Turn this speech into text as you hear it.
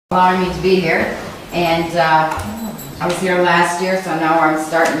Allowing me to be here, and I was here last year, so now I'm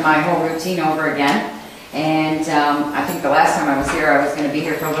starting my whole routine over again. And I think the last time I was here, I was going to be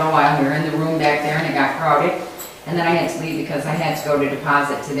here for a little while. We were in the room back there, and it got crowded. And then I had to leave because I had to go to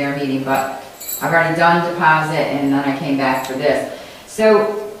deposit to their meeting. But I've already done deposit, and then I came back for this.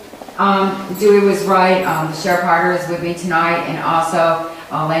 So Dewey was right. The Sheriff Harder is with me tonight, and also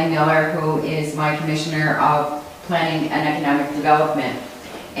Lane Miller, who is my Commissioner of Planning and Economic Development.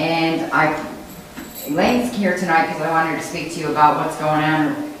 And Lane's here tonight because I wanted to speak to you about what's going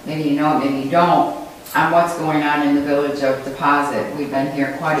on. Maybe you know it, maybe you don't, on what's going on in the village of Deposit. We've been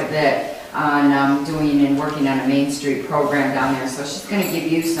here quite a bit on doing and working on a Main Street program down there. So she's going to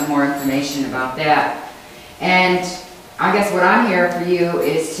give you some more information about that. And I guess what I'm here for you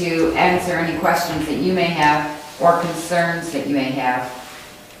is to answer any questions that you may have or concerns that you may have.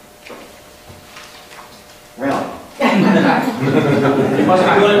 Really? You must be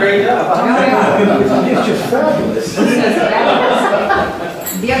doing a great job. It's just fabulous.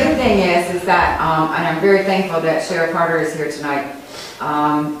 The other thing is that, and I'm very thankful that Sheriff Harder is here tonight,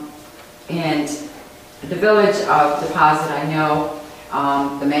 and the village of Deposit, I know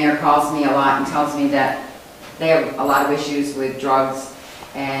the mayor calls me a lot and tells me that they have a lot of issues with drugs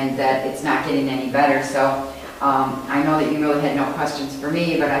and that it's not getting any better. So I know that you really had no questions for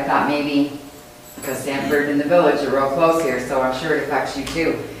me, but I thought maybe, because Sanford and the village are real close here, so I'm sure it affects you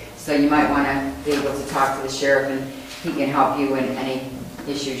too. So you might want to be able to talk to the sheriff, and he can help you in any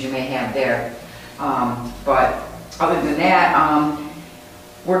issues you may have there. But other than that,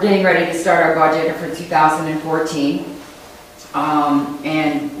 we're getting ready to start our budget for 2014.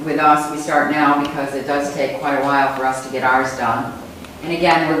 And with us, we start now because it does take quite a while for us to get ours done. And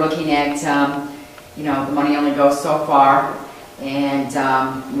again, we're looking at, you know, the money only goes so far. And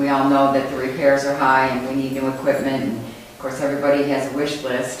we all know that the repairs are high and we need new equipment. And of course, everybody has a wish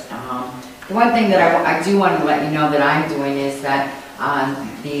list. The one thing that I do want to let you know that I'm doing is that on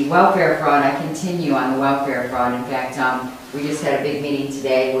the welfare fraud, I continue on the welfare fraud. In fact, we just had a big meeting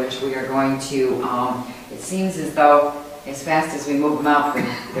today, which we are going to, it seems as though as fast as we move them out,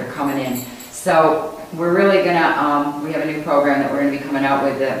 they're coming in. So we're really going to, we have a new program that we're going to be coming out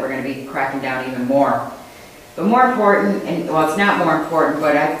with that we're going to be cracking down even more. But more important, and well, it's not more important,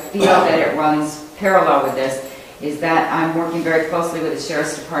 but I feel that it runs parallel with this, is that I'm working very closely with the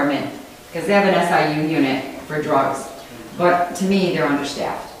Sheriff's Department because they have an SIU unit for drugs. But to me, they're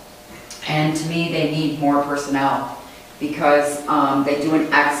understaffed. And to me, they need more personnel because they do an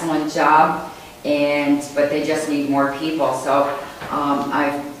excellent job, but they just need more people. So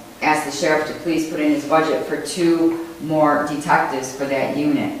I've asked the sheriff to please put in his budget for 2 more detectives for that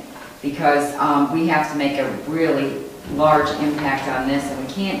unit, because we have to make a really large impact on this, and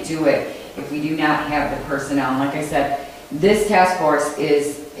we can't do it if we do not have the personnel. And like I said, this task force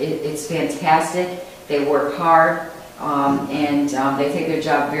it's fantastic. They work hard, and they take their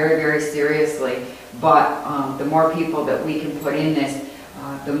job very, very seriously. But the more people that we can put in this,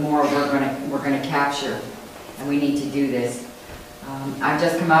 the more we're gonna capture, and we need to do this. I've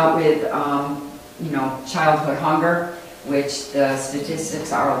just come out with you know, childhood hunger, which the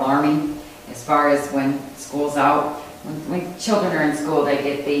statistics are alarming as far as when school's out. When children are in school, they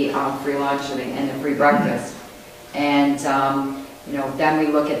get the free lunch and the free breakfast. And you know, then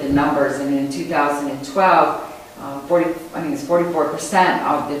we look at the numbers, and in 2012, I think it's 44%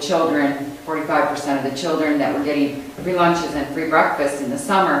 of the children, 45% of the children that were getting free lunches and free breakfast in the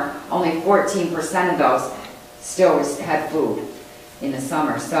summer, only 14% of those still had food in the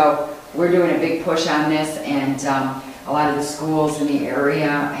summer. So we're doing a big push on this, and a lot of the schools in the area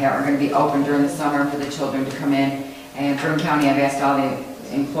are going to be open during the summer for the children to come in. And Broome County, I've asked all the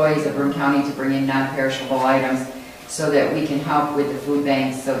employees of Broome County to bring in non-perishable items so that we can help with the food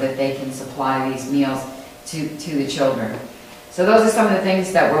banks so that they can supply these meals to the children. So those are some of the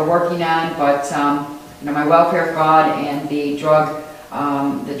things that we're working on, but you know, my welfare fraud and the drug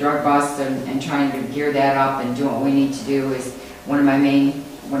bust and trying to gear that up and do what we need to do is one of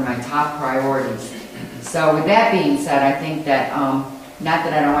my top priorities. So with that being said, I think that, not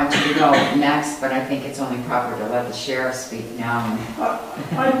that I don't want you to go next, but I think it's only proper to let the sheriff speak now.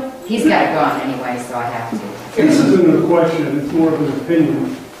 He's got to go on anyway, so I have to. This isn't a question, it's more of an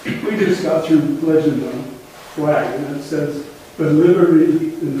opinion. We just got through legend on flag, and it says, "But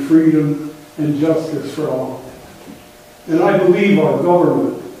liberty and freedom and justice for all." And I believe our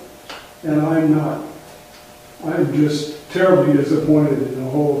government, and I'm just terribly disappointed in the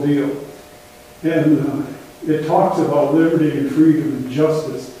whole deal. And it talks about liberty and freedom and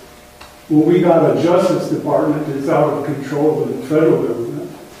justice. Well, we got a Justice Department that's out of control of the federal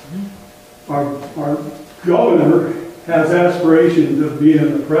government. Our governor has aspirations of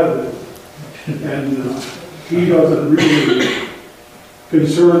being the president, and he doesn't really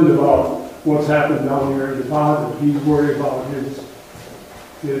concerned about what's happened down here in the positive. He's worried about his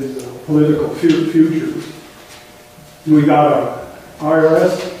political future. We got a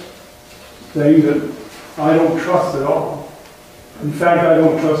IRS thing that I don't trust at all. In fact, I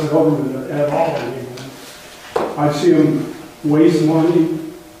don't trust the government at all anymore. I see them waste money,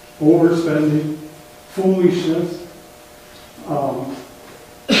 overspending, foolishness. I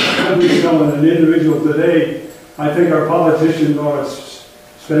was telling an individual today, I think our politicians ought to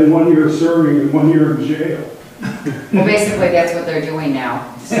spend 1 year serving and 1 year in jail. Well, basically, that's what they're doing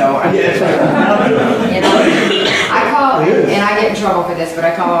now. So, I call, and I get in trouble for this, but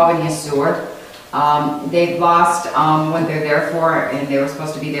I call Albany a sewer. They've lost what they're there for, and they were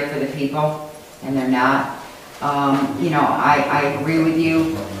supposed to be there for the people, and they're not. I agree with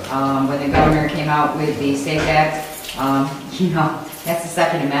you. When the governor came out with the SAFE Act, that's the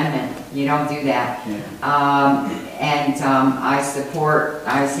Second Amendment. You don't do that. I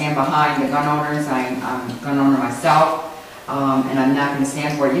stand behind the gun owners. I'm a gun owner myself, and I'm not going to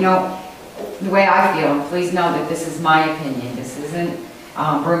stand for it. The way I feel, please know that this is my opinion. This isn't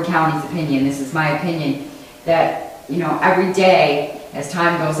Broome County's opinion. This is my opinion that, every day as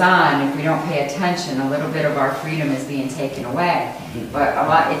time goes on, if we don't pay attention, a little bit of our freedom is being taken away. But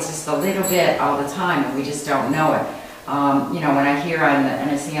it's just a little bit all the time, and we just don't know it. When I hear and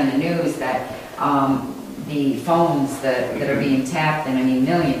I see on the news that the phones that are being tapped, and I mean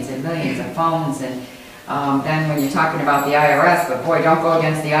millions and millions of phones, and then when you're talking about the IRS, but boy, don't go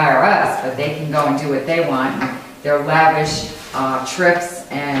against the IRS, but they can go and do what they want. Their lavish trips,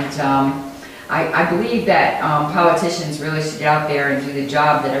 and I believe that politicians really should get out there and do the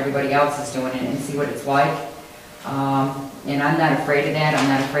job that everybody else is doing and see what it's like. And I'm not afraid of that. I'm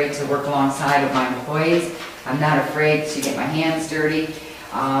not afraid to work alongside of my employees. I'm not afraid to get my hands dirty.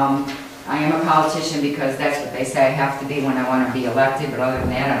 I am a politician because that's what they say I have to be when I want to be elected, but other than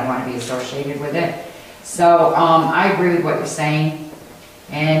that, I don't want to be associated with it. So I agree with what you're saying,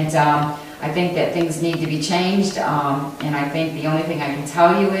 and I think that things need to be changed, and I think the only thing I can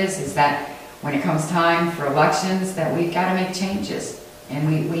tell you is that when it comes time for elections, that we've got to make changes, and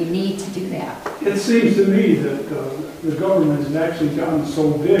we need to do that. It seems to me that the government has actually gotten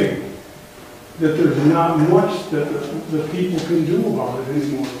so big that there's not much that the people can do about it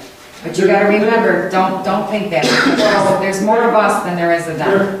anymore. But you got to remember, don't think that. There's more of us than there is of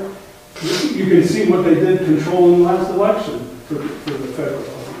them. You can see what they did controlling last election for the federal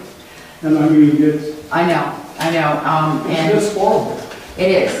government. And I mean, it's... I know. It's just horrible. It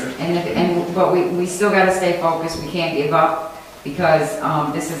is, but we still got to stay focused. We can't give up because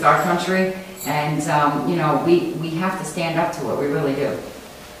this is our country, and we have to stand up to it. We really do,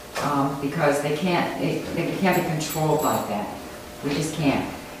 because they can't be controlled like that. We just can't,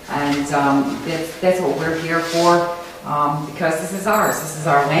 and that's what we're here for. Because this is ours. This is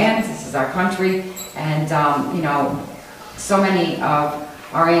our land. This is our country, and so many of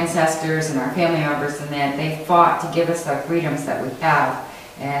our ancestors and our family members and that, they fought to give us the freedoms that we have.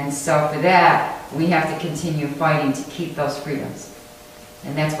 And so for that, we have to continue fighting to keep those freedoms.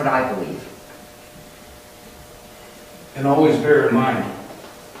 And that's what I believe. And always bear in mind,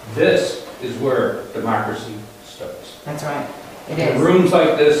 this is where democracy starts. That's right. It In is. rooms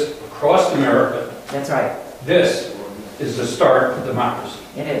like this across America, That's right. this is the start of democracy.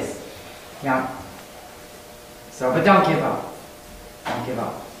 It is. Yeah. So, but don't give up. Don't give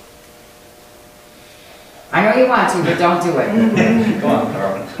up. I know you want to, but don't do it. Come on,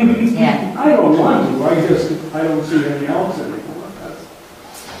 Carl. Yeah. I don't want to. I don't see any else anymore.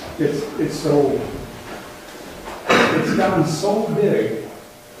 It's gotten so big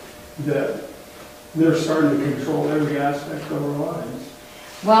that they're starting to control every aspect of our lives.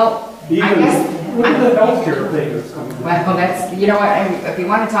 Well, Even I guess. with the healthcare thing that's coming. Well, that's, you know what, if you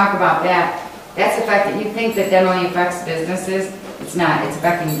want to talk about that, that's the fact that you think that only affects businesses. It's not. It's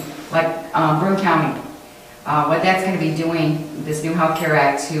affecting, like, Broome County. What that's going to be doing, this new Healthcare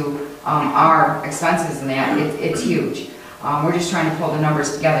Act, to our expenses and that, it's huge. We're just trying to pull the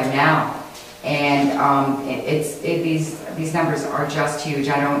numbers together now. And these numbers are just huge.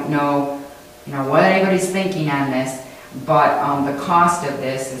 I don't know, what anybody's thinking on this, but the cost of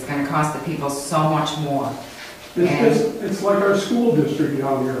this is going to cost the people so much more. It's like our school district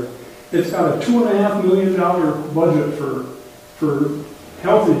down here. It's got a $2.5 million budget for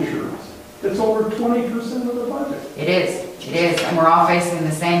health insurance. It's over 20% of the budget. It is, and we're all facing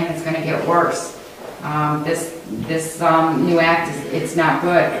the same, and it's going to get worse. This new act it's not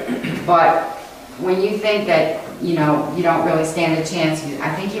good. But when you think that you don't really stand a chance,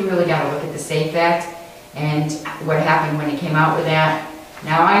 I think you really got to look at the SAFE Act and what happened when he came out with that.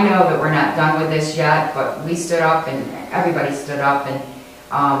 Now, I know that we're not done with this yet, but we stood up and everybody stood up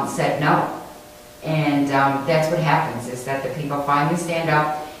and said no. And that's what happens, is that the people finally stand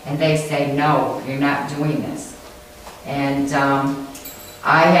up and they say, no, you're not doing this. And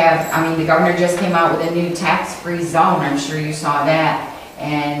the governor just came out with a new tax-free zone. I'm sure you saw that.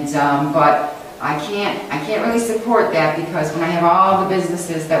 And but I can't really support that, because when I have all the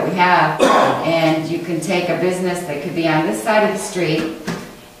businesses that we have, and you can take a business that could be on this side of the street,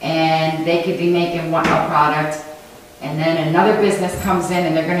 and they could be making a product, and then another business comes in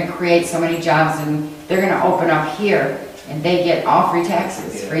and they're going to create so many jobs, and they're going to open up here, and they get all free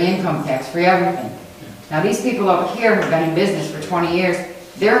taxes, free income tax, free everything. Now these people over here who've been in business for 20 years,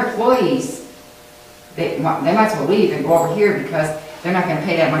 their employees, they might as well leave and go over here, because they're not going to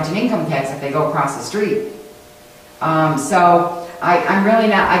pay that much in income tax if they go across the street. So I'm really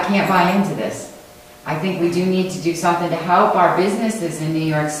not, I can't buy into this. I think we do need to do something to help our businesses in New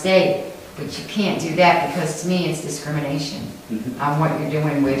York State, but you can't do that, because to me it's discrimination on what you're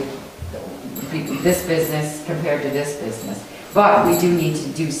doing with this business compared to this business. But we do need to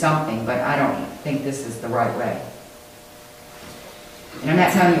do something, but I don't think this is the right way. And I'm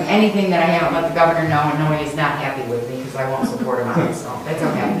not telling you anything that I haven't let the governor know, and no, he's not happy with me, because I won't support him on it, so that's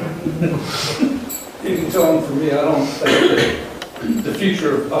okay. You can tell them for me, I don't think that the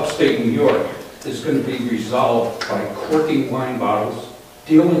future of upstate New York is going to be resolved by corking wine bottles,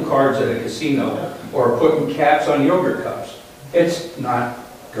 dealing cards at a casino, or putting caps on yogurt cups. It's not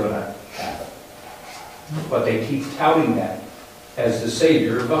going to happen. But they keep touting that as the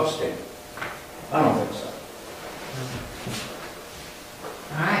savior of upstate. I don't think so.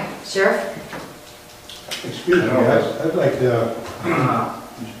 All right, Sheriff? Excuse me, I'd like to...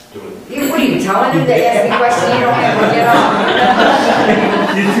 What are you telling him to ask me a question you don't have to get on?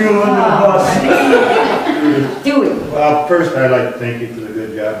 You threw under the bus. Do it. Well, first I'd like to thank you for the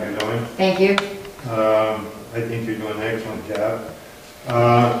good job you're doing. Thank you. I think you're doing an excellent job.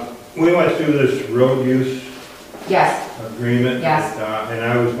 We went through this road use Yes. agreement. Yes. And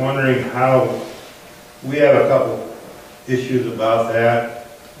I was wondering how, we have a couple issues about that.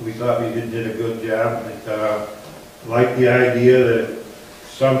 We thought we did a good job. Like the idea that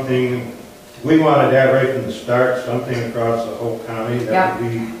something, we wanted that right from the start, something across the whole county that would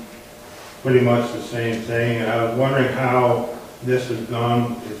be pretty much the same thing. And I was wondering how this has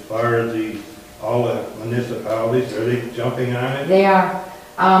gone as far as all the municipalities. Are they jumping on it? They are.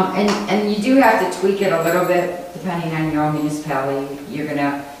 And you do have to tweak it a little bit depending on your own municipality. You're going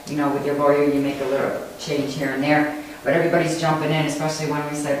to, with your lawyer, you make a little change here and there. But everybody's jumping in, especially when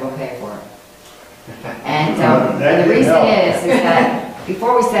we said we'll pay for it. And the reason is that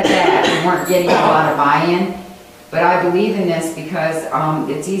before we said that, we weren't getting a lot of buy-in. But I believe in this because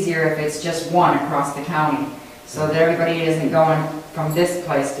it's easier if it's just one across the county, so that everybody isn't going from this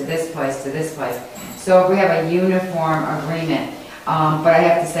place to this place to this place. So if we have a uniform agreement, but I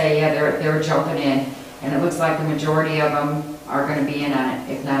have to say, yeah, they're jumping in, and it looks like the majority of them are going to be in on it,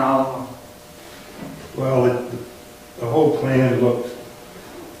 if not all of them. Well, the whole plan looked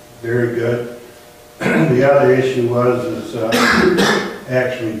very good. The other issue was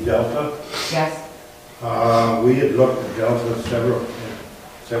actually Delta. Yes. We had looked at Delta several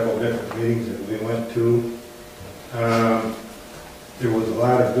different meetings that we went to. There was a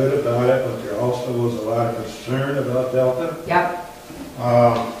lot of good about it, but there also was a lot of concern about Delta. Yep.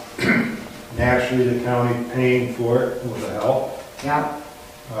 Naturally, the county paying for it was a help. Yep.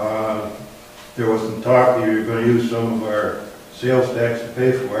 There was some talk that you were going to use some of our sales tax to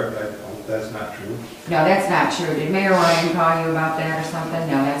pay for it. I hope that's not true. No, that's not true. Did Mayor Ryan call you about that or something?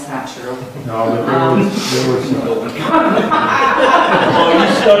 No, that's not true. No, but there was some. Oh, you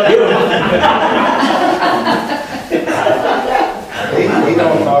stuck He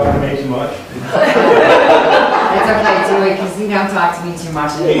don't talk to me too much. That's okay, Dewey, because you don't talk to me too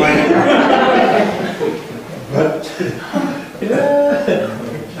much anymore. But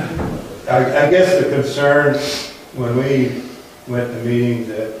I guess the concern when we went to meetings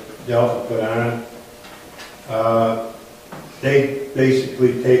that Delta put on, they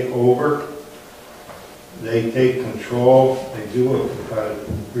basically take over. They take control. They do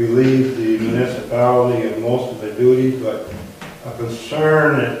relieve the municipality of most of the duties, but a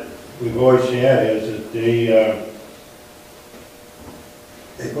concern that we've always had is that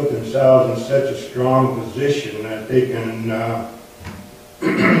they put themselves in such a strong position that they can,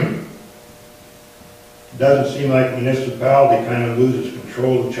 doesn't seem like municipality kind of loses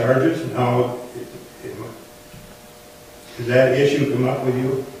control of charges. Now, did that issue come up with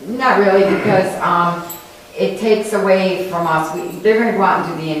you? Not really, because it takes away from us. They're gonna go out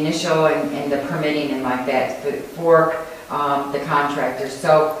and do the initial and the permitting and like that for the contractors.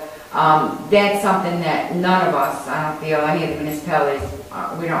 So that's something that none of us, I don't feel, any of the municipalities,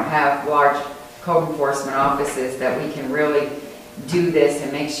 we don't have large code enforcement offices that we can really do this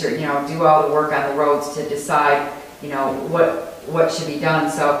and make sure, do all the work on the roads to decide, what should be done.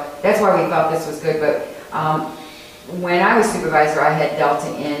 So that's why we thought this was good. But when I was supervisor, I had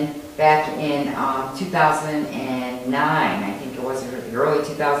Delta in back in 2009, I think it was, or early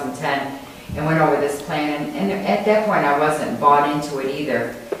 2010, and went over this plan. And at that point, I wasn't bought into it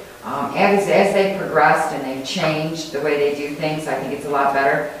either. As they progressed and they've changed the way they do things, I think it's a lot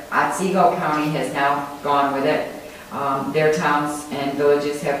better. Otsego County has now gone with it. Their towns and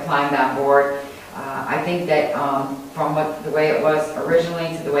villages have climbed on board. I think that from the way it was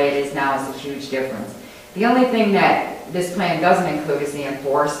originally to the way it is now is a huge difference. The only thing that this plan doesn't include is the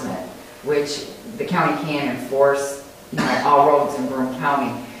enforcement, which the county can enforce all roads in Broome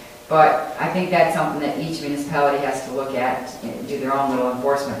County. But I think that's something that each municipality has to look at and do their own little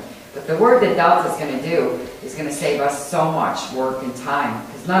enforcement. But the work that Delta's going to do is going to save us so much work and time,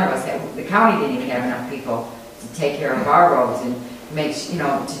 because none of us, the county didn't even have enough people to take care of our roads and make,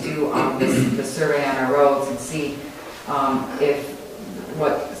 to do the survey on our roads and see if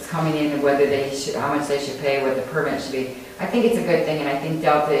what's coming in and whether they should, how much they should pay, what the permit should be. I think it's a good thing, and I think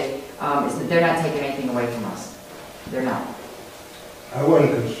Delta they're not taking anything away from us. They're not. I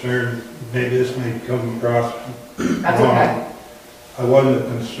wasn't concerned, maybe this may come across That's wrong. okay. I wasn't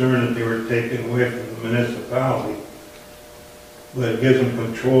concerned that they were taking away from the municipality, but it gives them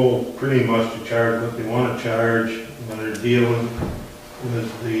control pretty much to charge what they want to charge when they're dealing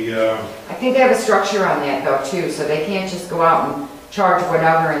with the... I think they have a structure on that though too, so they can't just go out and charge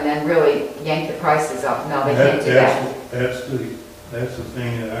whatever and then really yank the prices up. No, they can't do that. That's the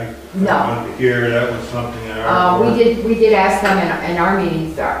thing that I No. wanted to hear. That was something that our board... We did ask them in our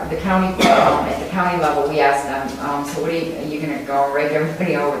meetings, the county, at the county level, we asked them, so what are you going to go rake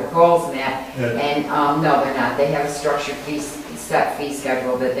everybody over the coals and that? Yeah. And no, they're not. They have a structured set fee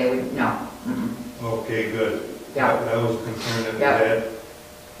schedule that they would, no. Mm-mm. Okay, good. Yeah. That was a concern that we Yeah. had.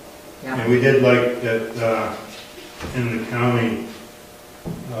 Yeah. And we did like that in the county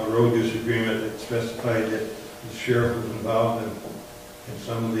road use agreement that specified that the sheriff was involved in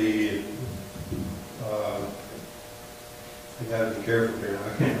some of the, I gotta be careful here, I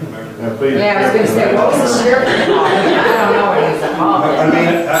can't remember. Yeah, I was going to say, what was the sheriff involved in? I don't know what he was involved in. I mean,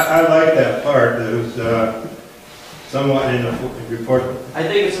 I like that part, that it was somewhat in the report. I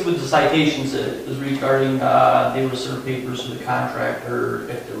think it's with the citations that is regarding, they would serve papers to the contractor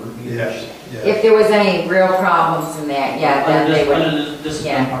if there would be an Yes, issue. yes. If there was any real problems in that, yeah, then they would, Under the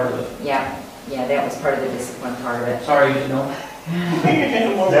discipline yeah. part of it. yeah, that was part of the discipline part of it. Sorry, you didn't know.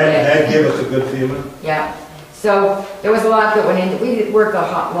 That gave us a good feeling. Yeah, so there was a lot that went into, we did work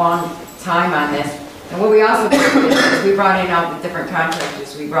a long time on this. And what we also did is we brought in all the different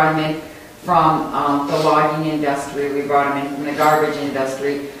contractors. We brought them in from the logging industry, we brought them in from the garbage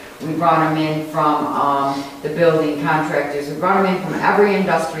industry, we brought them in from the building contractors, we brought them in from every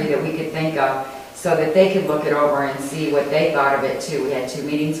industry that we could think of so that they could look it over and see what they thought of it too. We had 2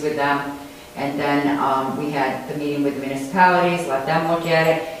 meetings with them, and then we had the meeting with the municipalities, let them look at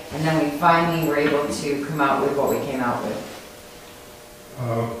it, and then we finally were able to come out with what we came out with.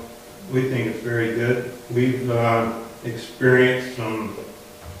 We think it's very good. We've experienced some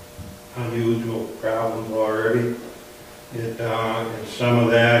unusual problems already. And some of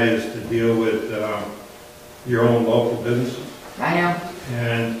that is to deal with your own local businesses. I know.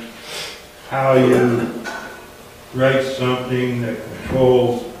 And how you write something that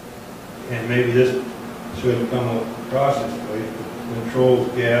controls, and maybe this shouldn't come across this way, but controls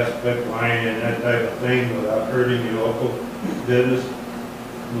gas, pipeline, and that type of thing without hurting your local business.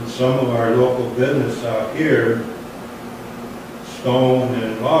 With some of our local business out here, stone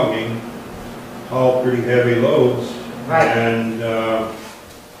and logging, haul pretty heavy loads. Right.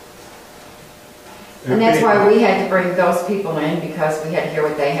 And that's why we had to bring those people in, because we had to hear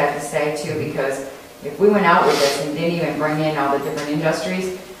what they had to say too, because if we went out with this and didn't even bring in all the different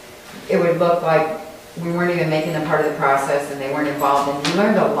industries, it would look like we weren't even making them part of the process and they weren't involved. And we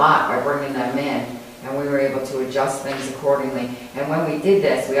learned a lot by bringing them in, and we were able to adjust things accordingly. And when we did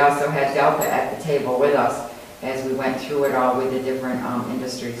this, we also had Delta at the table with us as we went through it all with the different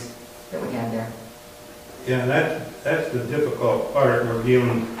industries that we had there. yeah, that's the difficult part. We're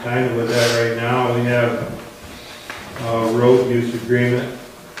dealing kind of with that right now. We have a road use agreement,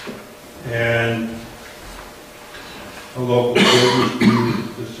 and a local business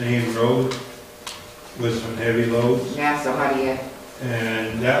uses the same road with some heavy loads. Yeah, so how do you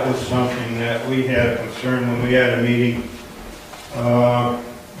And that was something that we had concern when we had a meeting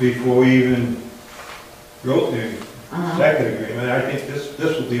before we even wrote the second agreement. I think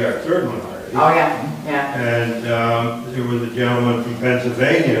this will be our third one already. Oh, yeah, yeah. And there was a gentleman from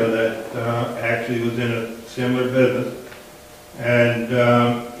Pennsylvania that actually was in a similar business. And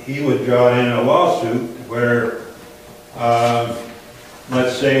he was drawn in a lawsuit where,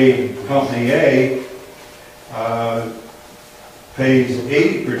 let's say, Company A pays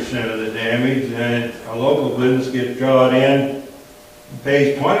 80% of the damage, and a local business gets drawn in and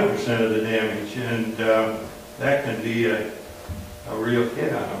pays 20% of the damage. And that can be a real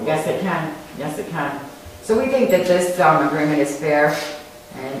hit on it. Yes, it can. Yes, it can. So we think that this agreement is fair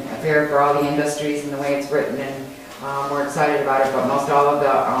and fair for all the industries and the way it's written, and we're excited about it. But most all of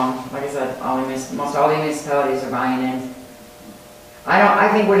the, like I said, most all the municipalities are buying in. I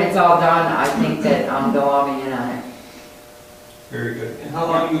think when it's all done, I think that they'll all be in on it. Very good. And how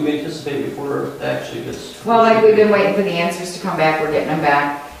long do you anticipate before it actually gets? Well, like we've been waiting for the answers to come back. We're getting them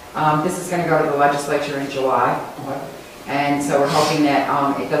back. This is going to go to the legislature in July. And so we're hoping that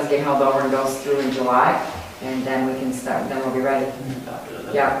it does get held over and goes through in July, and then we can start, then we'll be ready.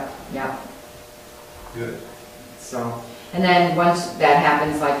 Yeah, yeah. Good. So, and then once that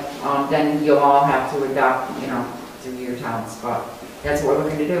happens, like, then you'll all have to adopt, to your towns, but that's what we're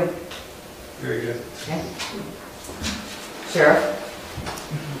looking to do. Very good. Okay. Sheriff?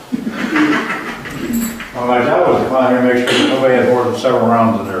 Well, my job was to come out here and make sure nobody had more than several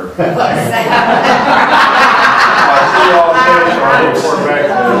rounds in there. I see you all finished, so I'll report back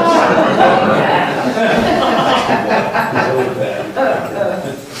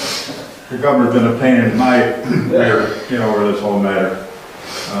to the governor's been a pain in my rear, over this whole matter.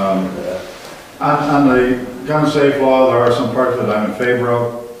 On the gun safe law, there are some parts that I'm in favor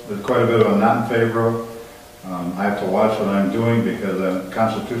of. There's quite a bit I'm not in favor of. I have to watch what I'm doing because I'm a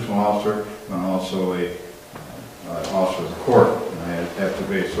constitutional officer and I'm also a officer of the court, and I have to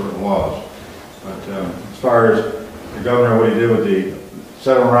obey certain laws. But as far as the governor, what he did with the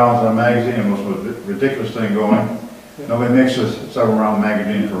 7 rounds in a magazine, was a ridiculous thing going. Nobody makes a 7-round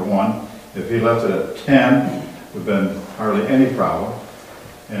magazine for one. If he left it at 10, it would have been hardly any problem.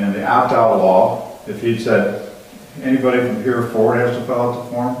 And the opt-out law, if he'd said, anybody from here forward has to fill out the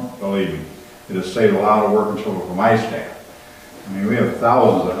form, believe me, it has saved a lot of work and trouble for my staff. I mean, we have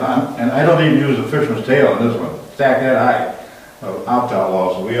thousands of them, and I don't even use a fisherman's tail on this one, stack that high of opt-out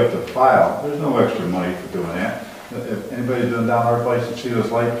laws, so we have to file. There's no extra money for doing that. If anybody's been down our place and see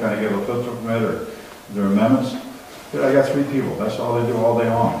this light, trying to get a pistol permit or their amendments, I got 3 people, that's all they do all day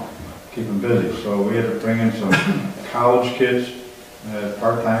long, keep them busy. So we had to bring in some college kids,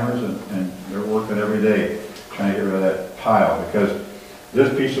 part-timers, and they're working every day trying to get rid of that pile, because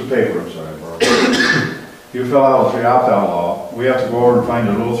this piece of paper, I'm sorry, bro. You fill out the opt-out law, we have to go over and find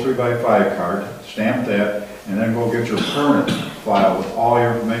a little 3x5 card, stamp that, and then go get your permanent file with all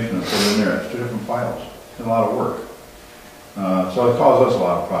your information and put it in there. It's 2 different files. It's a lot of work. So it caused us a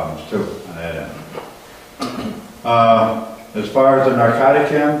lot of problems too on that end. As far as the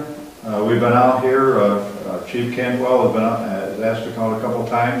narcotic end, we've been out here. Chief Cantwell has been out, has asked to come out a couple of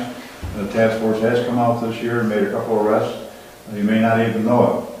times. The task force has come out this year and made a couple of arrests. You may not even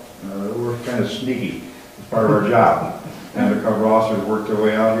know it. We're kind of sneaky. It's part of our job. Undercover officers worked their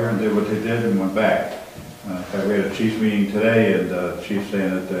way out here and did what they did and went back. In fact, we had a chief's meeting today, and the chief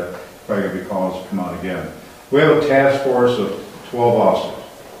saying that probably going to be calling us to come out again. We have a task force of 12 officers,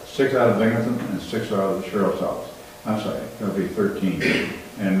 6 out of Binghamton and 6 out of the sheriff's office. I'm sorry, it'll be 13,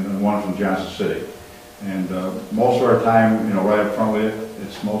 and 1 from Johnson City. And most of our time, right up front with it,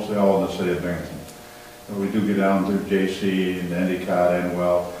 it's mostly all in the city of Binghamton. But we do get down through JC and Endicott and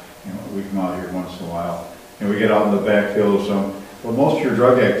we come out here once in a while. And we get out in the backfield some. Well, most of your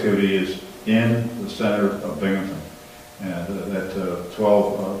drug activity is in the center of Binghamton. And that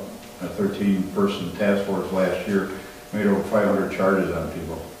 13-person task force last year made over 500 charges on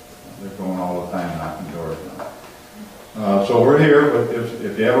people. They're going all the time, knocking doors now. So we're here, but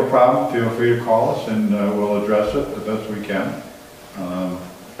if you have a problem, feel free to call us and we'll address it the best we can.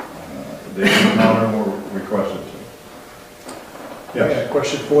 They can come out and we're requested to. I got a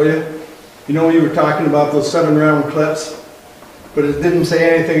question for you. You were talking about those 7-round clips, but it didn't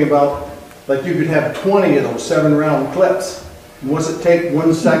say anything about, like you could have 20 of those 7-round clips. And once it take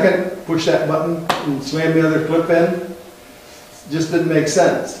 1 second, push that button and slam the other clip in? It just didn't make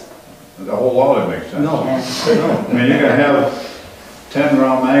sense. The whole law didn't make sense. No. I mean, you can have a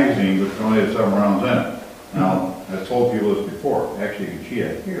 10-round magazine, but you only have 7 rounds in it. Now, I've told people this before. Actually, you can cheat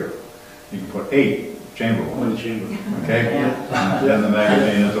it here. You can put 8 chamber ones. Okay? And then the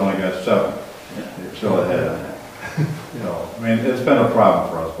magazine has only got 7. You're still ahead on that. You know, I mean, it's been a problem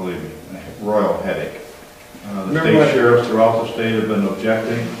for us, believe me, a royal headache. The Remember state what- sheriffs throughout the state have been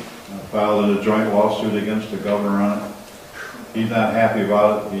objecting, filed a joint lawsuit against the governor on it. He's not happy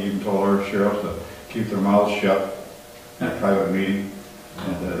about it. He even told our sheriffs to keep their mouths shut in a private meeting,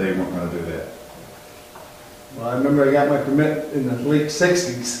 and they weren't gonna do that. Well, I remember I got my permit in the late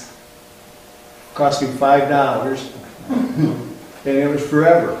 60s. Cost me $5, and it was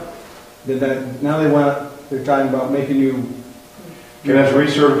forever. Now they're talking about making you Okay, that's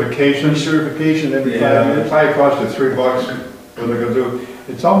recertification. recertification every 5 Yeah, it years. probably cost you $3, what they're gonna do.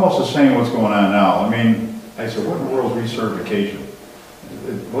 It's almost the same what's going on now. I mean, I said, what in the world is recertification?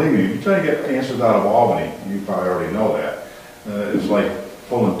 Believe me, if you try to get answers out of Albany, you probably already know that. It's like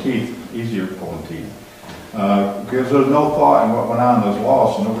pulling teeth, easier pulling teeth. Because there's no thought in what went on in those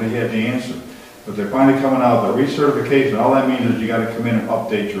laws, so nobody had the answer. But they're finally coming out with a recertification. All that means is you gotta come in and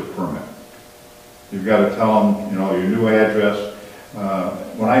update your permit. You've gotta tell them, you know, your new address.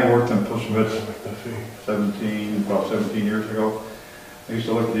 When I worked in Pushmits about 17 years ago, I used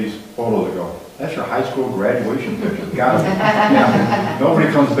to look at these photos and go, that's your high school graduation picture. Got it. Yeah.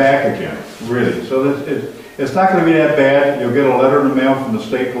 Nobody comes back again, really. So it's not going to be that bad. You'll get a letter in the mail from the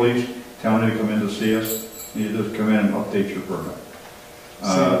state police telling you to come in to see us. You just come in and update your permit.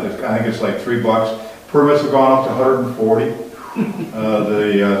 I think it's like $3. Permits have gone up to 140.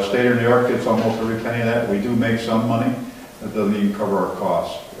 The state of New York gets almost every penny of that. We do make some money. That doesn't even cover our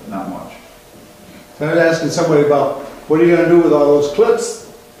costs, not much. So I was asking somebody about, what are you gonna do with all those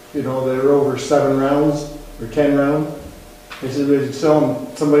clips? You know, that are over 7 rounds or 10 rounds? They said they'd sell them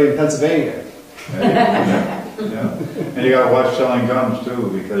to somebody in Pennsylvania. Yeah. And you gotta watch selling guns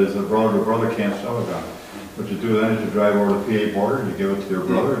too, because the brother can't sell a gun. What you do then is you drive over the PA border, you give it to your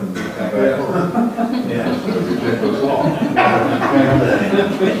brother, and you come back over. Yeah, it's a ridiculous law.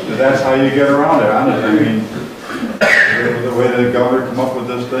 So that's how you get around it, honestly. I mean, the way the governor come up with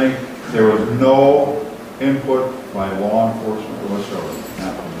this thing, there was no input by law enforcement whatsoever.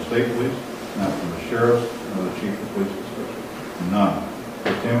 Not from the state police, not from the sheriffs, nor the chief of police especially. None.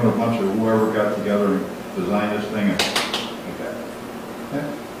 It came with a bunch of whoever got together and designed this thing and like that. Yeah.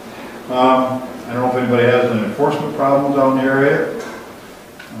 I don't know if anybody has any enforcement problems out in the area.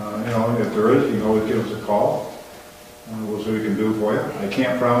 You know, if there is, you can always give us a call. We'll see what we can do for you. I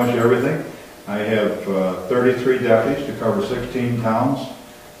can't promise you everything. I have 33 deputies to cover 16 towns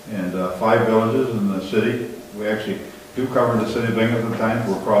and 5 villages in the city. We actually do cover the city of Binghamton at times.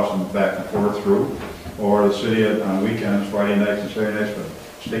 We're crossing back and forth through. Or the city on weekends, Friday nights and Saturday nights, but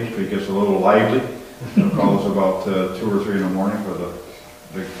State Street gets a little lively. They'll call us about 2 or 3 in the morning for the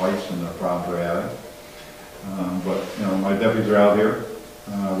big fights and the problems they're having. But, you know, my deputies are out here.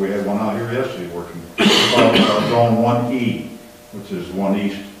 We had one out here yesterday working. Our zone 1E, which is 1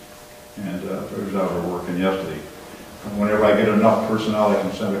 East. And it was out there working yesterday. And whenever I get enough personnel, I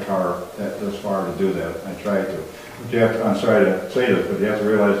can send a car this far to do that. I try to. But you have to, I'm sorry to say this, but you have to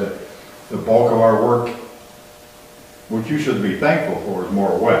realize that the bulk of our work, which you should be thankful for, is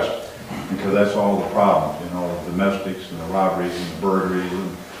more west. Because that's all the problems, you know, the domestics and the robberies and the burglaries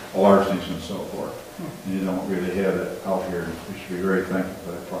and the larcenies and so forth. And you don't really have that out here. We should be very thankful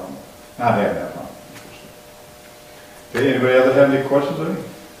for that problem. Not having that problem. Okay, anybody else have any questions of me?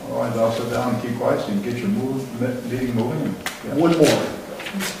 Otherwise, I'll sit down and keep quiet so you can get your meeting moving. And, yeah. One more.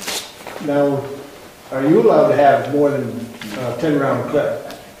 Now, are you allowed to have more than 10 round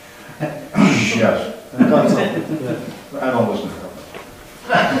clip? Yes. I thought so. Yeah. I don't listen to them.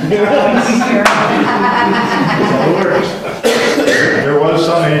 There was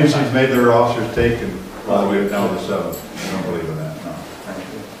some agencies made their officers take and all the way down to 7. I don't believe in that, no.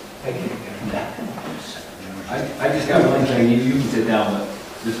 I just got one thing, you can sit down, but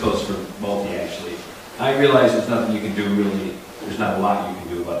this goes for both of you actually. I realize there's nothing you can do really, there's not a lot you can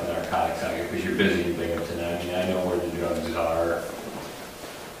do about the narcotics out here because you're busy in Binghamton. I mean, I know where the drugs are,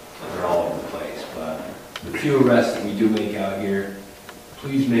 they're all over the place, but the few arrests that we do make out here,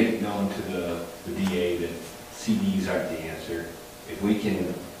 please make it known to the DA that CDs aren't the answer. If we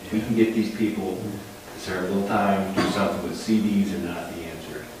can get these people to serve a little time, do something with CDs are not the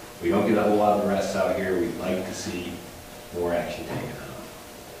answer. We don't get a whole lot of arrests out here. We'd like to see more action taken on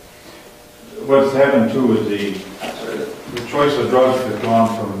them. What's happened too is the choice of drugs has gone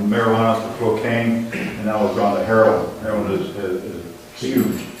from marijuana to cocaine, and now it's gone to heroin. Heroin is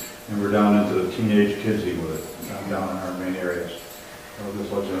huge, and we're down into the teenage kids eating with it, down in our main areas. I'll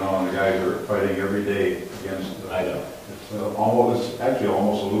just let you know, and the guys are fighting every day against. I know. It's actually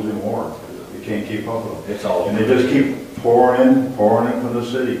almost a losing war. You can't keep up with them. It's all. And they just keep pouring in from the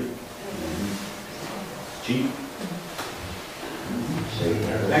city. Cheap.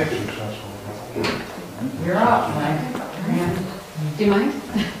 Thank you. You're up, Mike. Do you mind?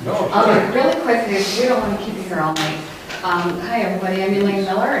 No, Really quickly, we don't want to keep you here all night. Hi, everybody. I'm Elaine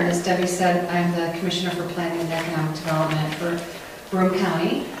Miller, and as Debbie said, I'm the Commissioner for Planning and Economic Development for Broome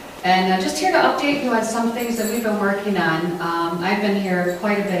County. And just here to update you on some things that we've been working on. I've been here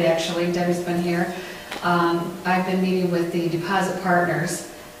quite a bit, actually. Debbie's been here. I've been meeting with the deposit partners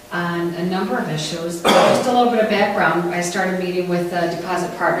on a number of issues. Just a little bit of background. I started meeting with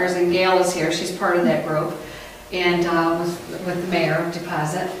deposit partners, and Gail is here. She's part of that group, and with the mayor of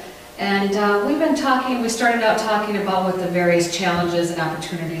Deposit. And we've been talking, we started out talking about what the various challenges and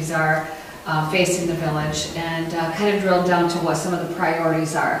opportunities are facing the village, and kind of drilled down to what some of the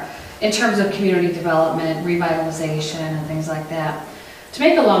priorities are in terms of community development, revitalization, and things like that. To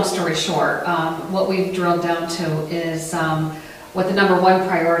make a long story short, what we've drilled down to is what the number one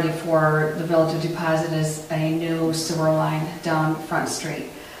priority for the village of Deposit is: a new sewer line down Front Street.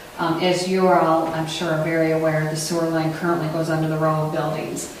 As you are all, I'm sure, are very aware, the sewer line currently goes under the row of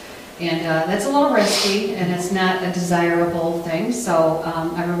buildings. And that's a little risky, and it's not a desirable thing, so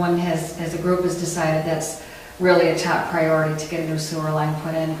everyone as a group has decided that's really a top priority to get a new sewer line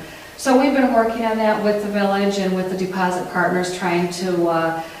put in. So we've been working on that with the village and with the deposit partners, trying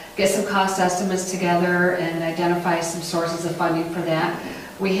to get some cost estimates together and identify some sources of funding for that.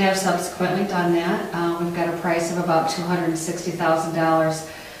 We have subsequently done that. We've got a price of about $260,000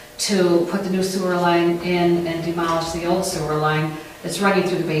 to put the new sewer line in and demolish the old sewer line. It's running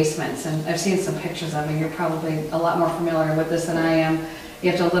through the basements, and I've seen some pictures of it. You're probably a lot more familiar with this than I am.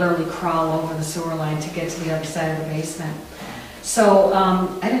 You have to literally crawl over the sewer line to get to the other side of the basement. So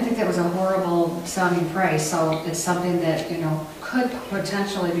I didn't think that was a horrible sounding price, so it's something that, you know, could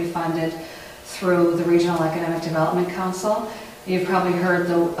potentially be funded through the Regional Economic Development Council. You've probably heard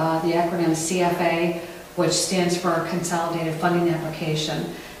the acronym CFA, which stands for Consolidated Funding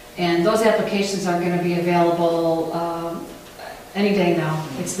Application. And those applications are going to be available any day now.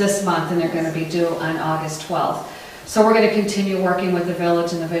 It's this month, and they're going to be due on August 12th. So we're going to continue working with the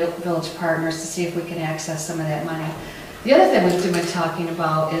village and the village partners to see if we can access some of that money. The other thing we've been talking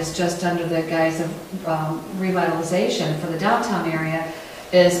about is, just under the guise of revitalization for the downtown area,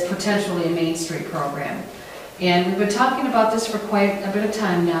 is potentially a Main Street program. And we've been talking about this for quite a bit of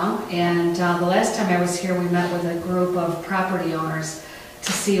time now, and the last time I was here, we met with a group of property owners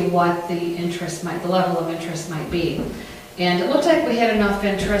to see what the level of interest might be. And it looked like we had enough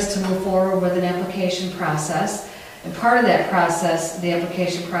interest to move forward with an application process. And part of that process, the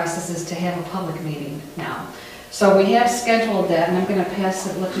application process, is to have a public meeting now. So we have scheduled that, and I'm going to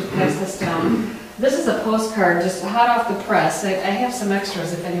let you pass this down. This is a postcard, just hot off the press. I have some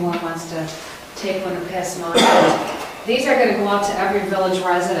extras if anyone wants to take one and pass them on. These are going to go out to every village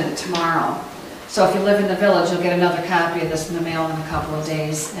resident tomorrow. So if you live in the village, you'll get another copy of this in the mail in a couple of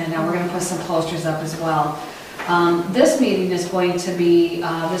days. And we're going to put some posters up as well. This meeting is going to be,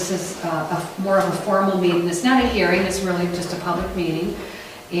 this is more of a formal meeting. It's not a hearing, it's really just a public meeting.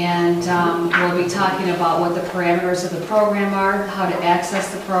 And we'll be talking about what the parameters of the program are, how to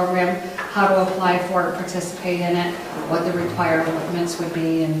access the program, how to apply for it, participate in it, what the requirements would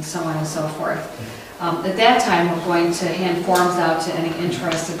be, and so on and so forth. At that time, we're going to hand forms out to any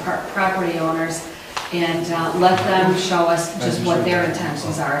interested property owners and let them show us just what their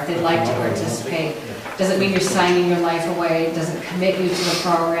intentions are, if they'd like to participate. Doesn't mean you're signing your life away, it doesn't commit you to the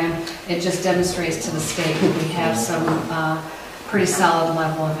program, it just demonstrates to the state that we have some pretty solid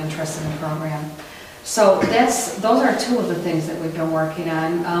level of interest in the program. So those are two of the things that we've been working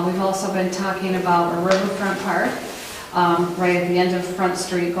on. We've also been talking about a riverfront park, right at the end of Front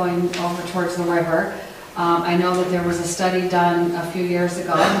Street going over towards the river. I know that there was a study done a few years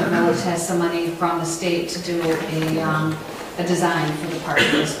ago. The village has some money from the state to do a design for the park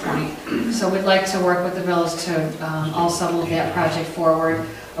at this point. So we'd like to work with the village to also move that project forward,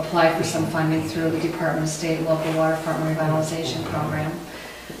 apply for some funding through the Department of State Local Waterfront Revitalization Program.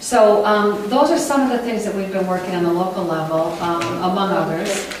 So those are some of the things that we've been working on the local level, among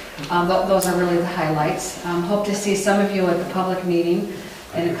others. Those are really the highlights. Hope to see some of you at the public meeting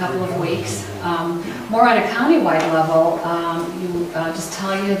in a couple of weeks. More on a countywide level, just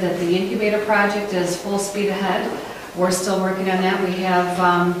tell you that the incubator project is full speed ahead. We're still working on that. We have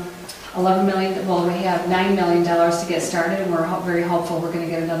 $11 million, well, we have $9 million to get started, and we're very hopeful we're going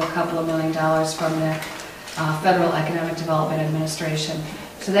to get another couple of $1 million from the Federal Economic Development Administration.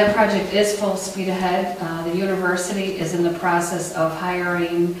 So that project is full speed ahead. The university is in the process of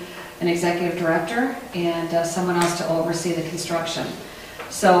hiring an executive director and someone else to oversee the construction.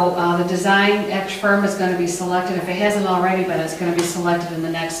 So the design firm is going to be selected. If it hasn't already been, it's going to be selected in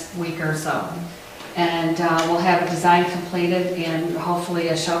the next week or so. And we'll have a design completed and hopefully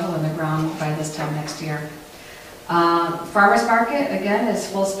a shovel in the ground by this time next year. Farmers Market, again, is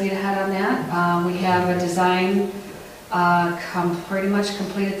full speed ahead on that. We have a design pretty much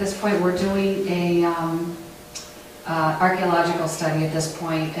complete at this point. We're doing a archaeological study at this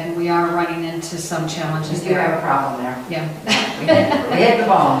point, and we are running into some challenges We do there. have a problem there. Yeah. We hit the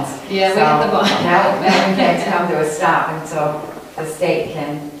bones. Yeah, we hit the bones. Now we can't come to a stop until the state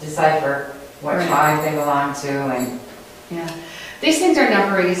can decipher what Right. tribe they belong to and. Yeah, these things are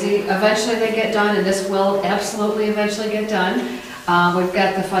never easy. Eventually they get done, and this will absolutely eventually get done. We've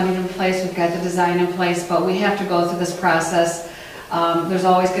got the funding in place, we've got the design in place, but we have to go through this process. There's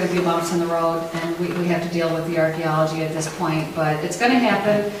always going to be bumps in the road, and we have to deal with the archaeology at this point, but it's going to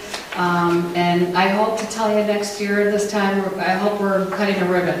happen. And I hope to tell you next year this time, I hope we're cutting a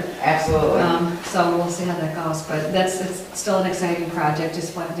ribbon. Absolutely. So we'll see how that goes, but it's still an exciting project.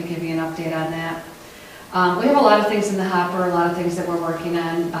 Just wanted to give you an update on that. We have a lot of things in the hopper, a lot of things that we're working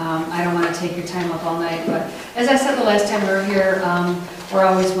on. I don't want to take your time up all night, but as I said the last time we were here, I'm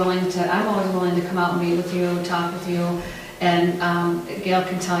always willing to come out and meet with you, talk with you. And Gail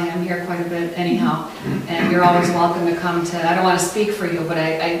can tell you I'm here quite a bit anyhow. And you're always welcome to come to, I don't want to speak for you, but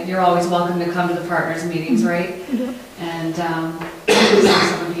you're always welcome to come to the partners meetings, right? And see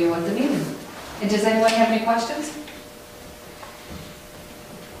some of you at the meeting. And does anyone have any questions?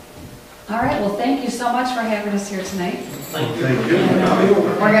 All right, well, thank you so much for having us here tonight. Thank you. Thank you.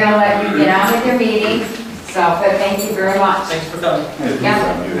 We're gonna let you get on with your meeting, so, but thank you very much. Thanks for coming.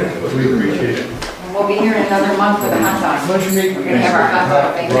 Yeah, We appreciate it. and we'll be here in another month with a hot dog. Pleasure meeting We're you. gonna have our hot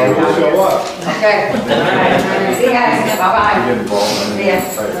dog thing. Well, we'll show up. Okay, all right, see you guys, bye-bye. See ya.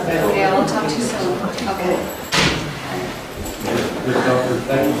 Yeah, I'll talk to you soon. Okay.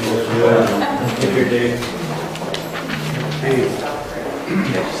 Thank you, Dave.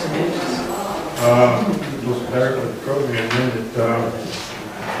 We'll start with the program then that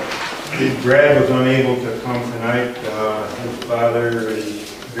Brad was unable to come tonight. His father is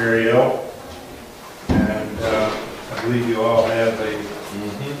very ill, and I believe you all have a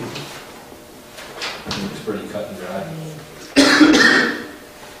It's pretty cut and dry.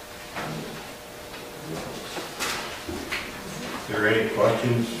 Is there any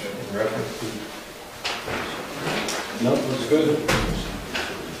questions in reference to? Nope, looks good.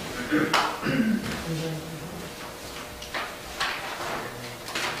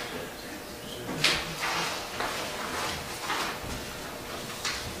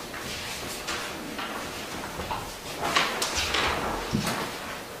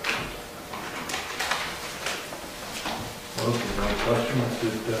 Well, if there are no questions,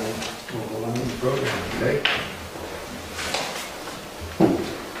 that we'll go on with the program today.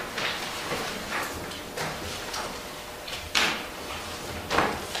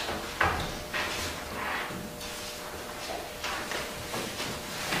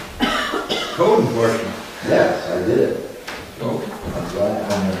 Code enforcement. Yes, I did it. Oh, I'm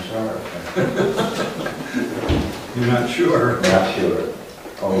glad, I'm sorry. you're not sure? Not sure,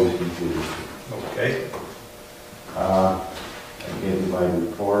 always confused. Okay. I gave you my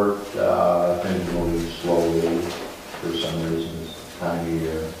report, things are moving slowly for some reason, this time of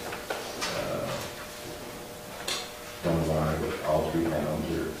year. Don't lie, but all three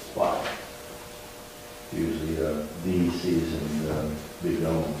towns are flat. Usually the season, big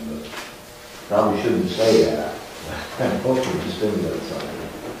going, but probably shouldn't say that. I'm hoping to stimulate something.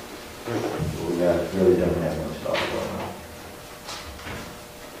 We really don't have much stuff going on.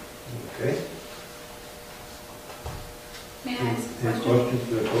 Okay. May I ask a Any question? questions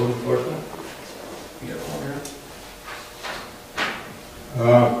for the code enforcement?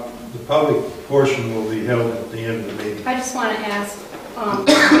 The public portion will be held at the end of the meeting. I just want to ask,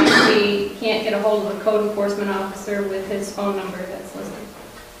 if we can't get a hold of a code enforcement officer with his phone number that's listed.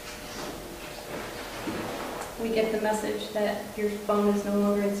 We get the message that your phone is no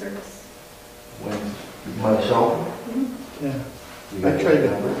longer in service. When, myself? Yeah. You got I tried that to-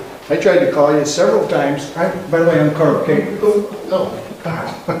 number? I tried to call you several times. By the way, I'm Carl King. Oh,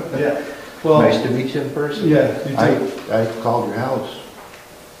 Yeah. Well, nice to meet you in person. yeah, you too. I called your house.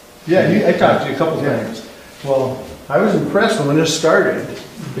 Yeah, I talked to you a couple times. Well, I was impressed when this started,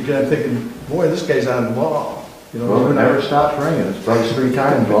 because I'm thinking, boy, this guy's on the ball. You know, Well, it when I never stops ringing. It's probably 3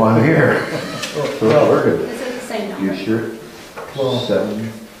 times while I'm here. So it's working. Is it the same You number? sure? Well-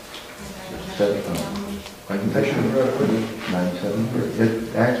 7, I can I should have brought it with me. 973. It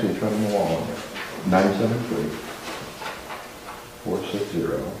actually, it's from the wall. 973 460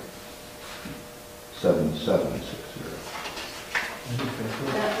 7760.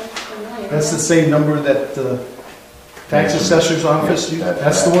 That looks familiar. That's the same number that tax assessor's office,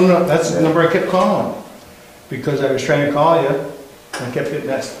 that's the one, that's the number I kept calling. Because I was trying to call you, and I kept getting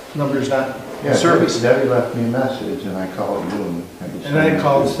that number's not in service. Debbie left me a message and I called you And I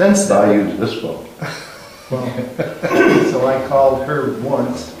called since So I then. used this phone. Well, so I called her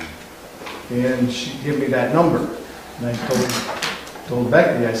once, and she gave me that number. And I told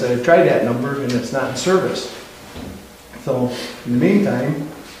Becky, I said, I tried that number and it's not in service. So in the meantime,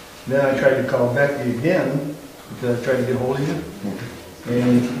 then I tried to call Becky again, because I tried to get hold of you,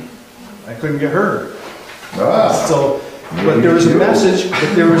 and I couldn't get her. Ah, So, but there was a message,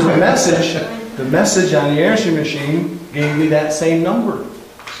 the message on the answering machine gave me that same number.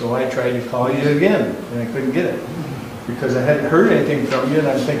 So I tried to call you again, and I couldn't get it, because I hadn't heard anything from you, and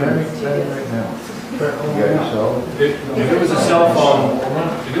I'm thinking, right now. You got yourself? If it was a cell phone,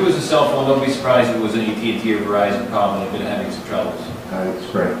 don't be surprised if it was an AT&T or Verizon problem, they've been having some troubles. It's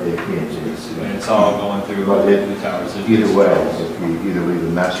correct, they can't see. And it's all going through But the towers. Either way, if you either leave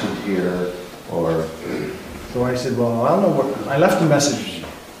a message here or, so I said, well, I don't know what, I left a message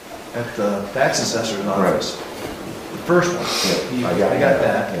at the tax assessor's office. The first one. yeah, I got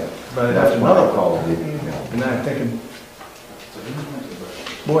that. Yeah. But I That's left why I another one. called you. And then I'm thinking,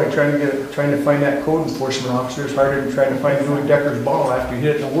 boy, trying to find that code enforcement officer is harder than trying to find Louis Decker's ball after you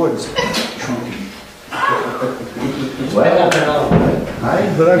hit it in the woods. Well,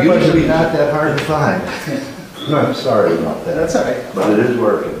 usually not that hard to find. I'm sorry about that. That's all right. But it is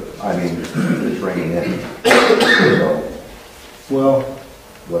working. I mean, it's ringing in. So, Well,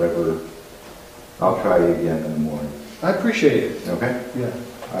 whatever, I'll try you again in the morning, I appreciate it. okay? Yeah.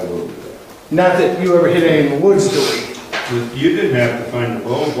 I will do that. Not that you ever hit any in the woods, do we? You didn't have to find the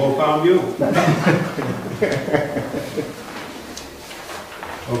bull, bull found you.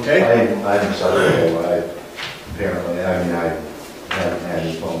 Okay? I'm sorry, apparently, I mean, I haven't had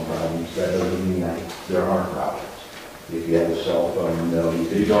any phone problems, that doesn't mean there aren't problems. If you have a cell phone,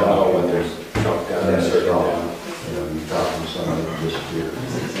 you don't know when there's junk down there, you talk to somebody that disappears.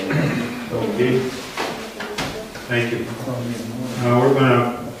 Okay. Thank you. Now, we're gonna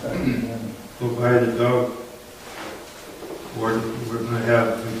go by the dog ward. We're gonna have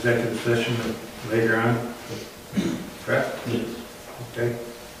an executive session later on. Correct? Yes. Okay.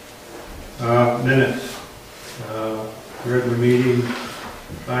 Minutes. Regular meeting,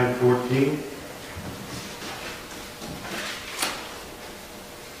 5/14.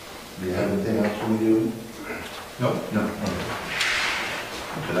 Do you have anything else we do? Nope. No.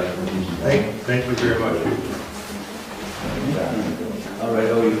 Thank you very much. All right,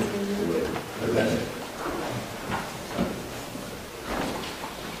 oh, you.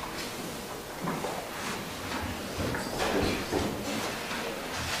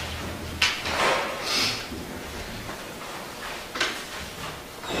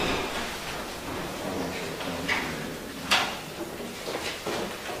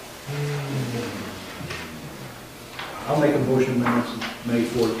 I'll make a motion minutes May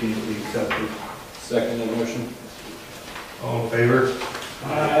 14th be accepted. Second the motion. All in favor?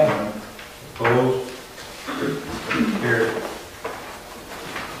 Aye. Opposed? Carried.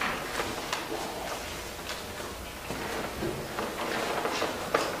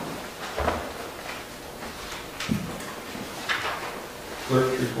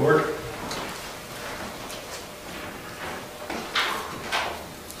 Clerk's report.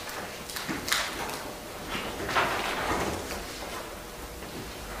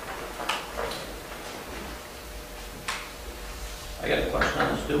 I got a question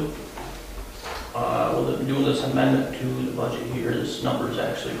on this too. With doing this amendment to the budget here, this number is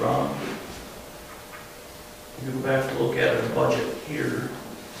actually wrong. If you go back to look at our budget here,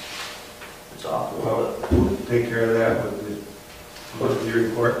 it's off a little bit. We'll take care of that with the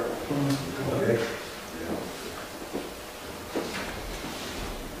report. Okay.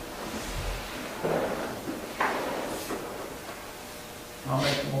 I'll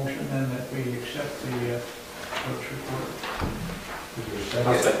make a motion then that we accept the clerk's report. Is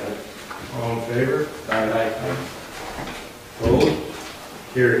there a second? All in favor? Aye. Opposed?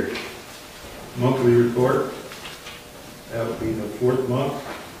 Carried. Monthly report. That would be the fourth month.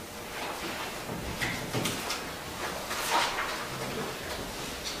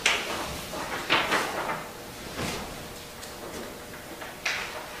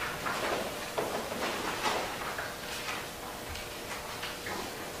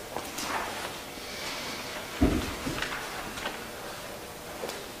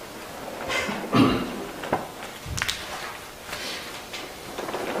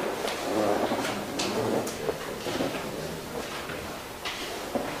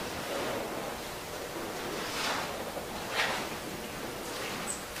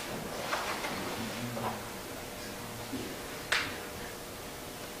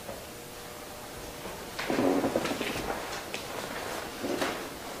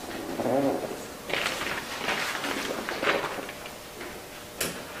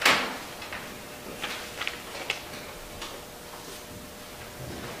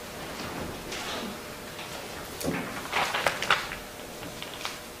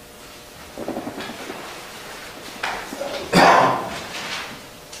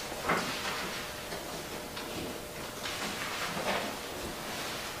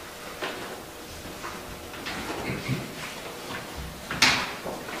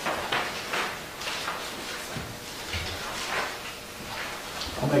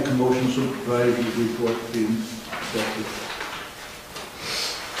 I'll make a motion supervisor's report being accepted.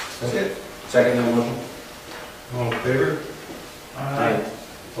 Second that motion? All in favor? Aye.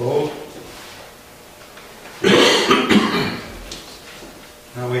 Opposed?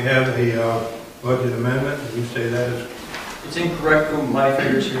 Now we have a budget amendment. Did you say that is? It's incorrect from my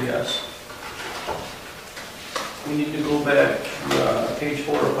figures here, yes. We need to go back to page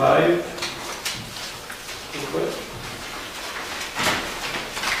 4 or 5. Real quick.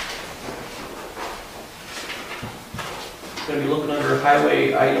 Going to be looking under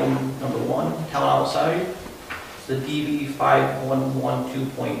highway item number 1, town outside. It's the DB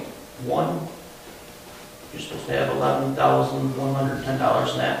 5112.1. You're supposed to have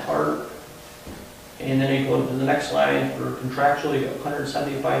 $11,110 in that part. And then you go to the next line for contractual, you got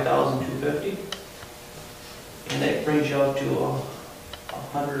 $175,250. And that brings you up to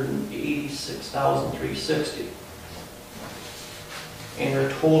 $186,360. And your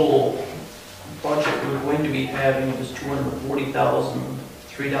total budget we're going to be having is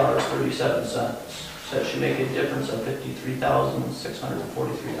 $240,003.37. So that should make a difference of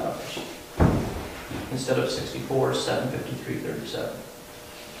 $53,643 instead of $64,753.37.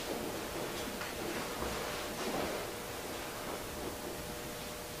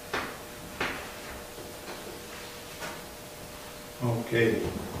 Okay.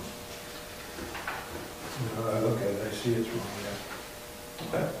 I look at it, I see it's wrong there.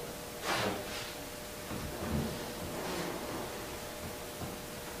 Okay.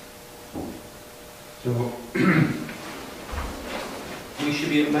 So, We should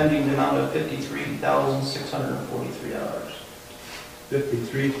be amending the amount of $53,643.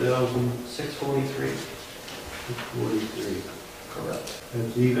 53,643. $643. Correct.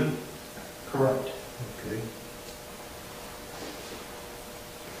 That's even? Correct. Okay.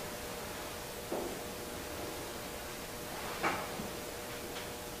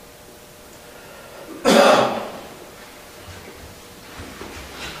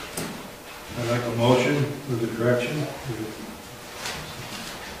 I'd like a motion for the direction.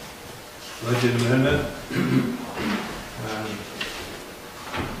 Budget amendment.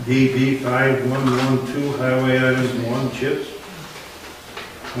 DB 5112, highway items 1, chips.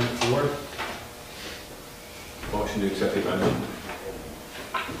 4. Motion to accept the amendment.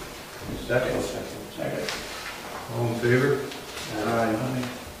 Second. Second. All in favor? Aye.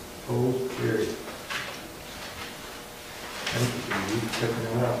 Opposed? Carried. Thank you for checking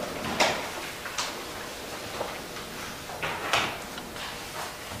it out.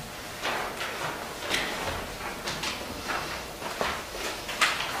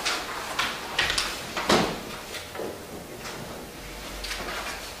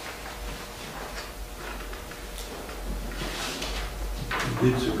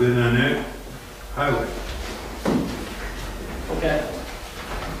 Did so good on that highway. Okay.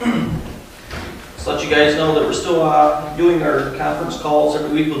 Just let you guys know that we're still doing our conference calls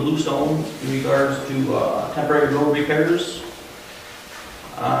every week with Bluestone in regards to temporary road repairs.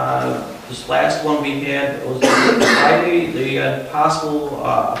 This last one we had was Friday. The possible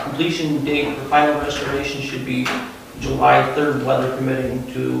completion date for final restoration should be July 3rd, weather permitting,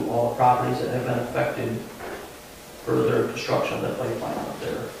 to all properties that have been affected for their construction of that pipeline up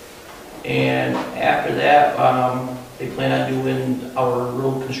there. And after that, they plan on doing our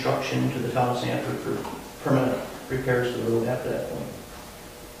road construction to the town of Sanford for permanent repairs to the road after that point.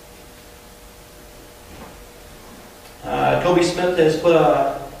 Toby Smith has put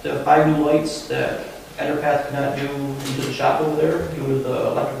the 5 new lights that Enterpath could not do into the shop over there due to the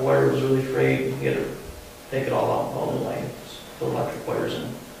electric wire was really frayed. He had to take it all out, all the lines, the electric wires,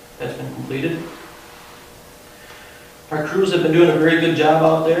 and that's been completed. Our crews have been doing a very good job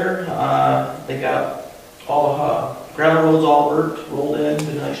out there. They got all the gravel roads all worked, rolled in,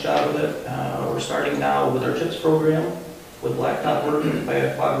 did a nice job with it. We're starting now with our CHIPS program with blacktop work by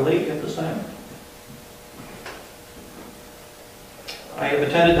Quagga Lake at this time. I have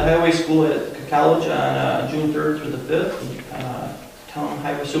attended the highway school at college on June 3rd through the 5th. Town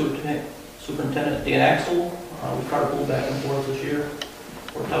Highway Superintendent Dan Axel. We carpooled back and forth this year.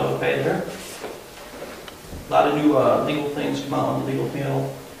 Worked out okay there. A lot of new legal things come out on the legal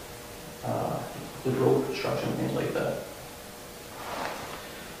panel. with road construction, things like that.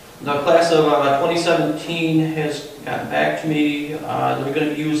 The class of 2017 has gotten back to me. They're going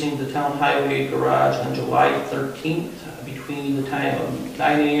to be using the town highway garage on July 13th between the time of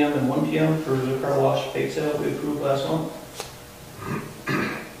 9 a.m. and 1 p.m. for the car wash bake sale we approved last month.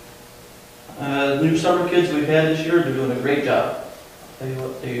 The new summer kids we've had this year, they're doing a great job. I'll tell you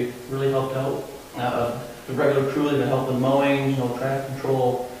what, they really helped out. The regular crew, they've been helping mowing, traffic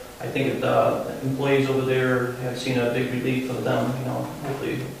control. I think the employees over there have seen a big relief of them,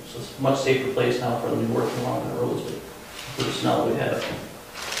 hopefully it's a much safer place now for them to be working along the roads, but for the snow we had,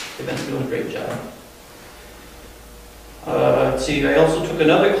 they've been doing a great job. Let's see, I also took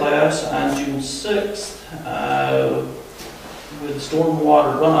another class on June 6th with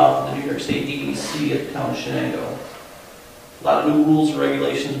stormwater runoff of the New York State DEC at the town of Shenango. A lot of new rules and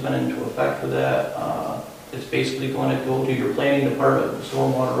regulations have been into effect for that. It's basically going to go to your planning department, the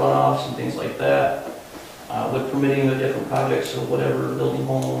stormwater runoffs and things like that, with permitting the different projects or whatever, building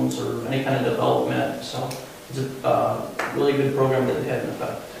homes or any kind of development. So it's a really good program that they had in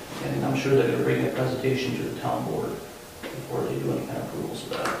effect. And I'm sure they're going to bring a presentation to the town board before they do any kind of approvals of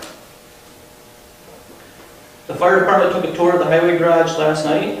that. The fire department took a tour of the highway garage last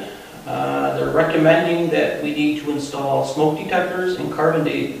night. They're recommending that we need to install smoke detectors and carbon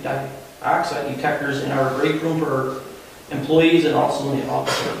dioxide detectors in our break room for our employees and also in the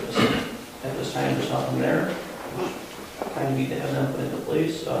office areas. At this time, there's nothing there. I need to have them put into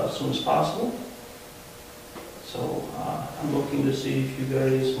place as soon as possible. So I'm looking to see if you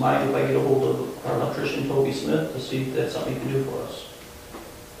guys mind if I get a hold of our electrician, Toby Smith, to see if that's something he can do for us.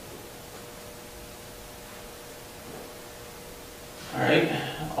 All right,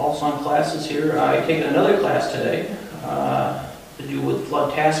 also on classes here, I taken another class today to do with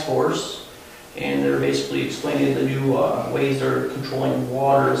Flood Task Force, and they're basically explaining the new ways they're controlling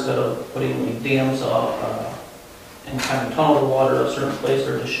water instead of putting like dams up and kind of tunnel the water to a certain place.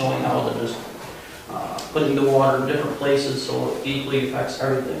 They're just showing how they're just putting the water in different places so it equally affects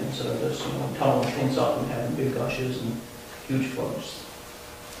everything instead of just tunneling things up and having big gushes and huge floods.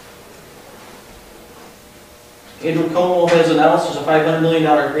 Andrew Como has announced there's a $500 million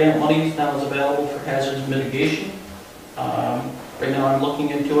grant money now is available for hazards mitigation. Right now I'm looking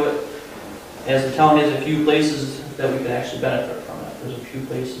into it. As the town has a few places that we can actually benefit from it. There's a few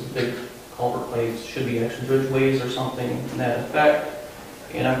places, big culvert plates, should be actually bridgeways or something in that effect.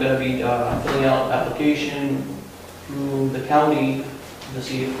 And I'm going to be filling out an application through the county to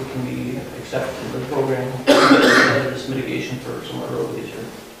see if we can be accepted in the program for hazardous mitigation for some of our roadways here.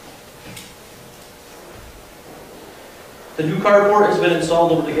 The new carport has been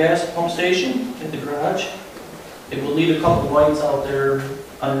installed over the gas pump station at the garage. It will leave a couple of lights out there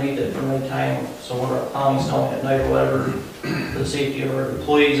underneath it for nighttime, so when we're plowing snow at night or whatever, for the safety of our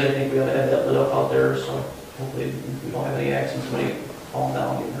employees, I think we ought to have that lit up out there, so hopefully we don't have any accidents, somebody falling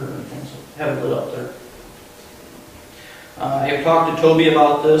down, getting hurt or anything, so have it lit up there. I have talked to Toby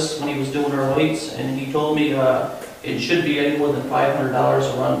about this when he was doing our lights, and he told me it should be any more than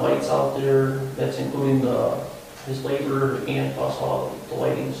 $500 to run lights out there. That's including his labor and plus all the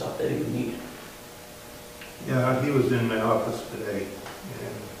lighting stuff that he would need. Yeah, he was in my office today,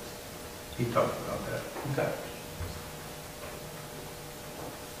 and he talked about that. Okay.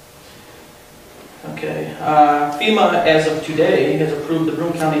 Okay. FEMA, as of today, has approved the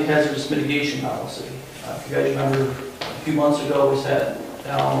Broome County Hazardous Mitigation Policy. If you guys remember, a few months ago, we sat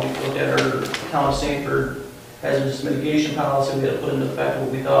down, we looked at our town of Sanford hazardous mitigation policy. We had to put into effect what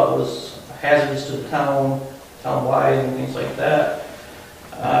we thought was hazardous to the town, town-wide, and things like that.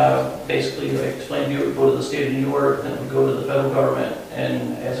 Basically, like I explained to you, it would go to the state of New York, then it would go to the federal government,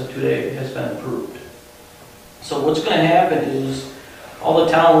 and as of today, it has been approved. So what's going to happen is all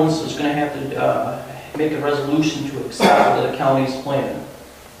the towns is going to have to make a resolution to accept the county's plan.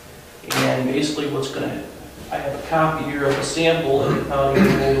 And basically what's going to, I have a copy here of a sample that we probably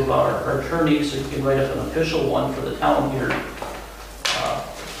can hold of our attorney, so you can write up an official one for the town here.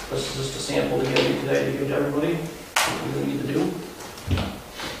 This is just a sample to give you today to give to everybody what we need to do.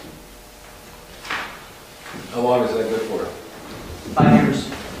 How long is that good for? 5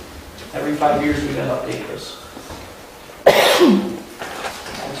 years. Every 5 years we got to update this.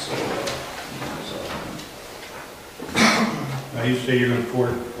 Now you say you're going to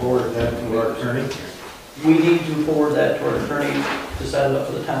forward that to our attorney? We need to forward that to our attorney to set it up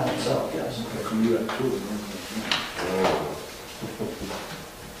for the town itself, yes.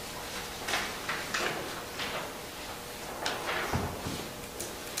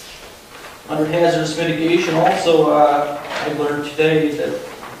 Under hazardous mitigation also, I learned today that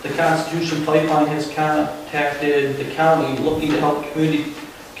the Constitution Pipeline has contacted the county looking to help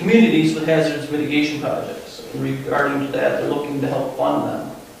communities with hazardous mitigation projects. Regarding to that, they're looking to help fund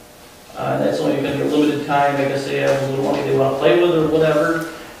them. That's only going to be a limited time. I guess they have a little money they want to play with or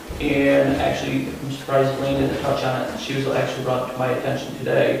whatever. And actually, I'm surprised Elaine didn't touch on it. She was actually brought to my attention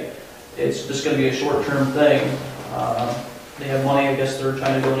today. It's just going to be a short-term thing. They have money, I guess they're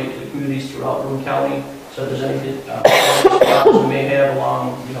trying to donate to the communities throughout Boone County. So if there's any problems we may have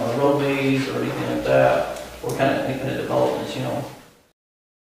along, roadways or anything like that, or any kind of developments,